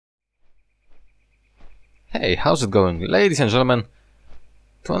Hey, how's it going, ladies and gentlemen?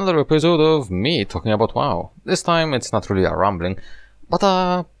 To another episode of me talking about WoW. This time it's not really a rambling, but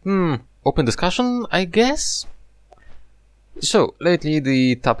open discussion, I guess? So, lately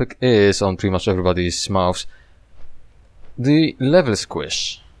the topic is on pretty much everybody's mouths. The level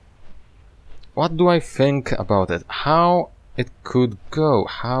squish. What do I think about it? How it could go?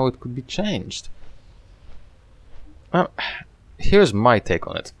 How it could be changed? Well, here's my take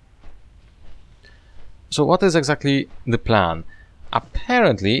on it. So what is exactly the plan?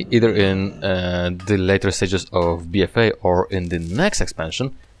 Apparently, either in the later stages of BFA or in the next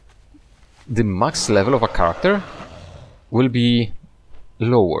expansion, the max level of a character will be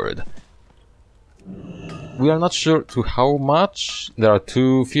lowered. We are not sure to how much. There are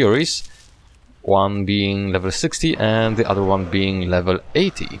two theories, one being level 60 and the other one being level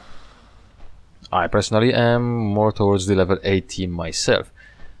 80. I personally am more towards the level 80 myself.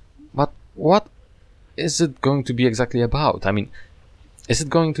 But what is it going to be exactly about? I mean, is it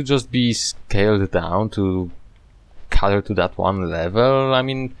going to just be scaled down to cater to that one level? I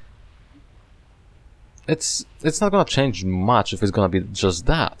mean, it's not gonna change much if it's gonna be just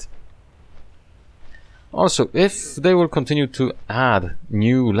that. Also, if they will continue to add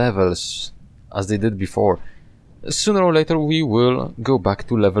new levels as they did before, sooner or later we will go back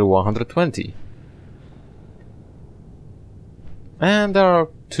to level 120. And there are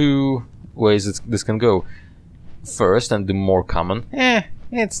two ways this can go. First, and the more common,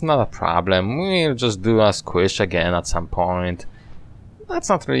 it's not a problem, we'll just do a squish again at some point. That's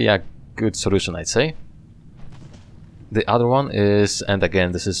not really a good solution, I'd say. The other one is, and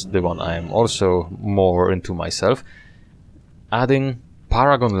again this is the one I'm also more into myself, adding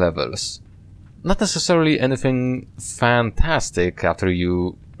paragon levels. Not necessarily anything fantastic after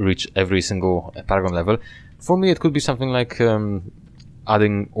you reach every single paragon level. For me it could be something like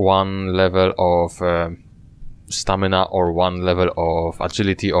adding one level of stamina or one level of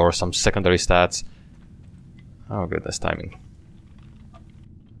agility or some secondary stats. Oh goodness, timing.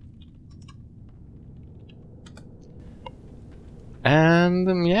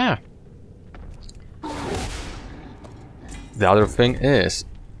 And yeah. The other thing is,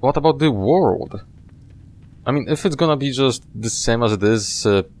 what about the world? I mean, if it's gonna be just the same as it is,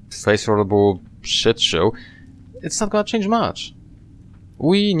 face rollable shit show, it's not gonna change much.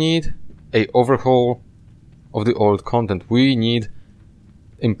 We need a overhaul of the old content. We need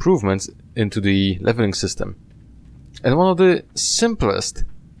improvements into the leveling system. And one of the simplest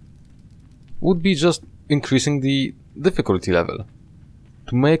would be just increasing the difficulty level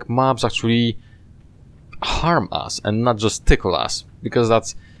to make mobs actually harm us and not just tickle us, because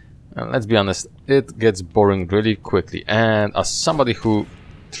that's, let's be honest, it gets boring really quickly. And as somebody who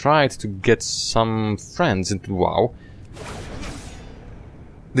tried to get some friends into WoW,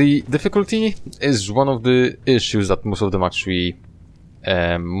 the difficulty is one of the issues that most of them actually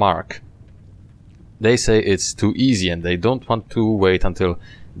mark. They say it's too easy and they don't want to wait until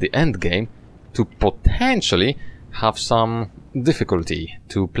the end game to potentially have some difficulty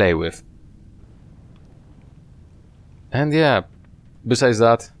to play with. And yeah, besides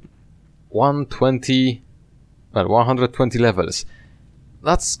that, 120 levels.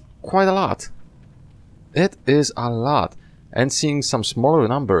 That's quite a lot. It is a lot. And seeing some smaller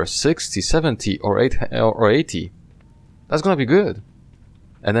number, 60, 70 or 80, that's gonna be good.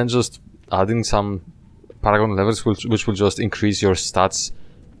 And then just adding some paragon levels which will just increase your stats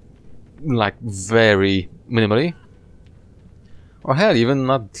like very minimally. Or hell, even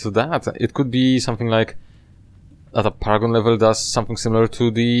not that. It could be something like that a paragon level does something similar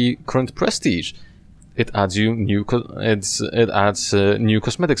to the current prestige. It adds you new new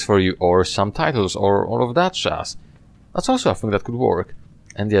cosmetics for you, or some titles, or all of that jazz. That's also a thing that could work.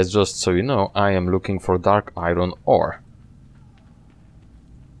 And yes, just so you know, I am looking for dark iron ore.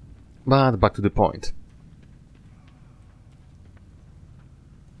 But back to the point.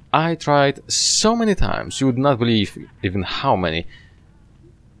 I tried so many times, you would not believe even how many,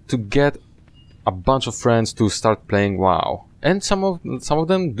 to get a bunch of friends to start playing WoW. And some of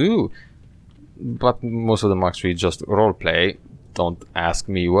them do. But most of them actually just roleplay. Don't ask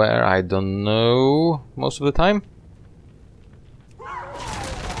me where, I don't know most of the time.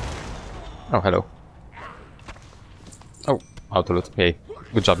 Oh, hello. Oh, auto loot. Hey,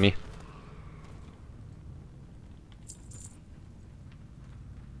 good job, me.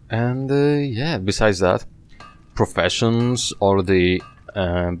 And yeah, besides that, professions, all the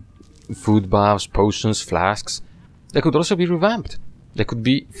food baths, potions, flasks, they could also be revamped. They could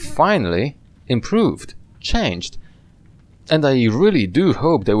be finally improved, changed. And I really do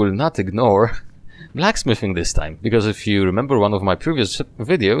hope they will not ignore blacksmithing this time, because if you remember one of my previous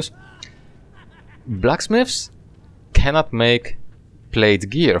videos, Blacksmiths cannot make plate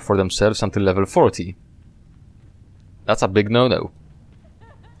gear for themselves until level 40. That's a big no-no.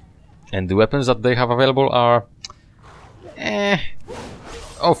 And the weapons that they have available are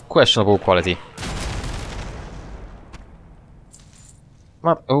of questionable quality.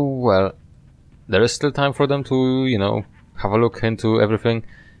 But oh well, there is still time for them to, you know, have a look into everything,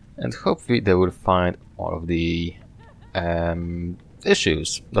 and hopefully they will find all of the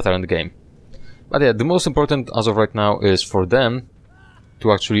issues that are in the game. But yeah, the most important as of right now is for them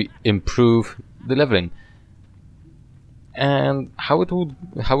to improve the leveling. And how it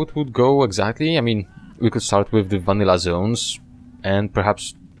would go exactly? I mean, we could start with the vanilla zones, and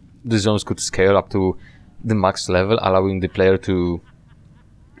perhaps the zones could scale up to the max level, allowing the player to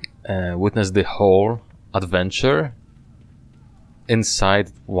witness the whole adventure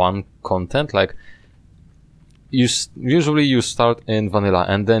inside one content. Like, usually you start in vanilla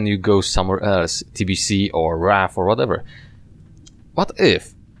and then you go somewhere else, TBC or RAF or whatever. What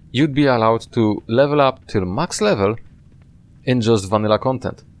if you'd be allowed to level up till max level in just vanilla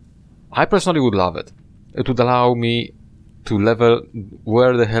content? I personally would love it. It would allow me to level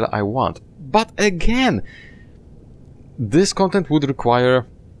where the hell I want. But again, this content would require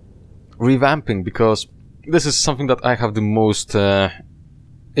revamping, because this is something that I have the most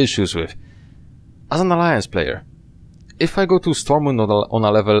issues with. As an Alliance player, if I go to Stormwind on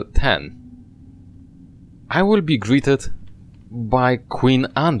a level 10, I will be greeted by Queen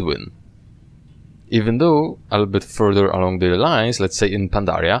Anduin. Even though a little bit further along the lines, let's say in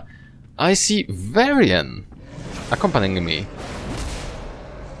Pandaria, I see Varian accompanying me.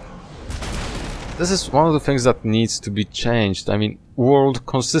 This is one of the things that needs to be changed. I mean, world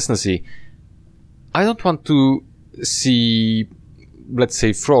consistency. I don't want to see, let's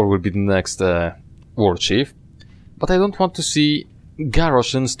say, Thrall will be the next war chief, but I don't want to see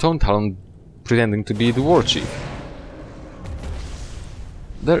Garrosh and Stone Talon pretending to be the war chief.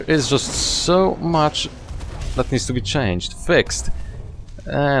 There is just so much that needs to be changed, fixed,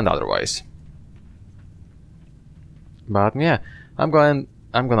 and otherwise. But yeah, I'm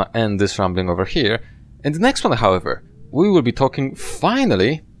gonna end this rambling over here. In the next one, however, we will be talking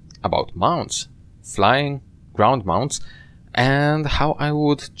finally about mounts, flying, ground mounts, and how I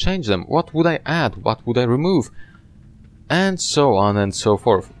would change them. What would I add? What would I remove? And so on and so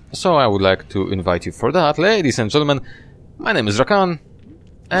forth. So I would like to invite you for that, ladies and gentlemen. My name is Dracaan,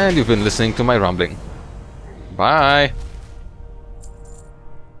 and you've been listening to my rambling. Bye!